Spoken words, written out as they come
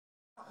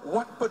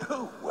what but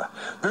who.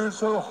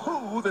 There's a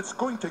who that's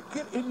going to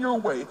get in your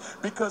way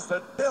because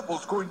the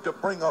devil's going to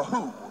bring a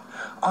who.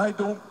 I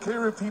don't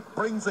care if he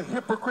brings a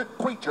hypocrite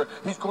preacher.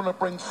 He's going to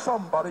bring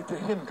somebody to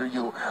hinder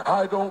you.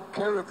 I don't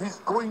care if he's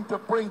going to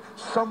bring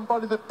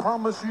somebody that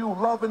promises you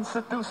love and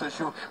seduces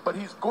you, but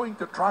he's going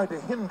to try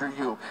to hinder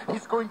you.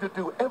 He's going to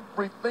do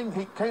everything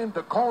he can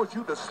to cause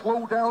you to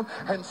slow down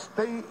and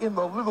stay in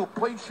the little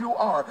place you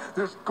are.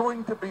 There's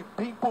going to be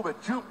people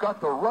that you've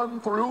got to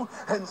run through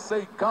and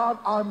say, God,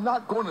 I'm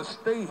not going to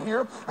stay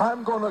here.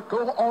 I'm going to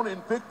go on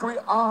in victory.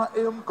 I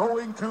am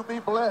going to be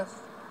blessed.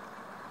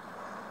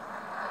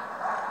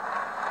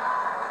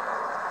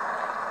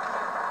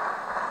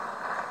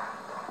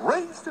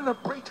 Raised in a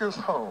preacher's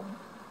home,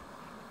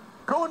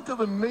 going to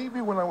the Navy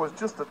when I was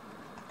just a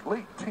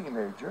late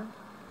teenager,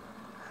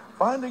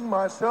 finding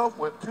myself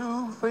with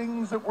two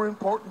things that were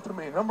important to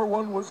me. Number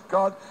one was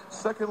God.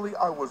 Secondly,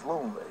 I was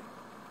lonely.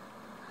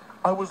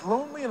 I was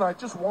lonely and I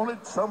just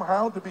wanted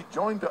somehow to be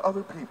joined to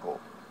other people.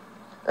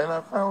 And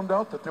I found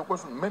out that there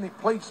wasn't many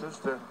places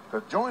to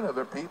join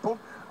other people.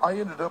 I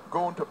ended up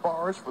going to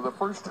bars for the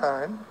first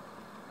time.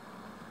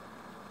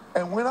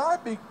 And when I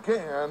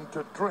began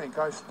to drink,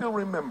 I still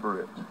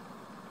remember it.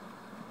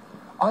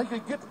 I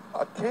could get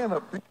a can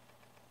of beer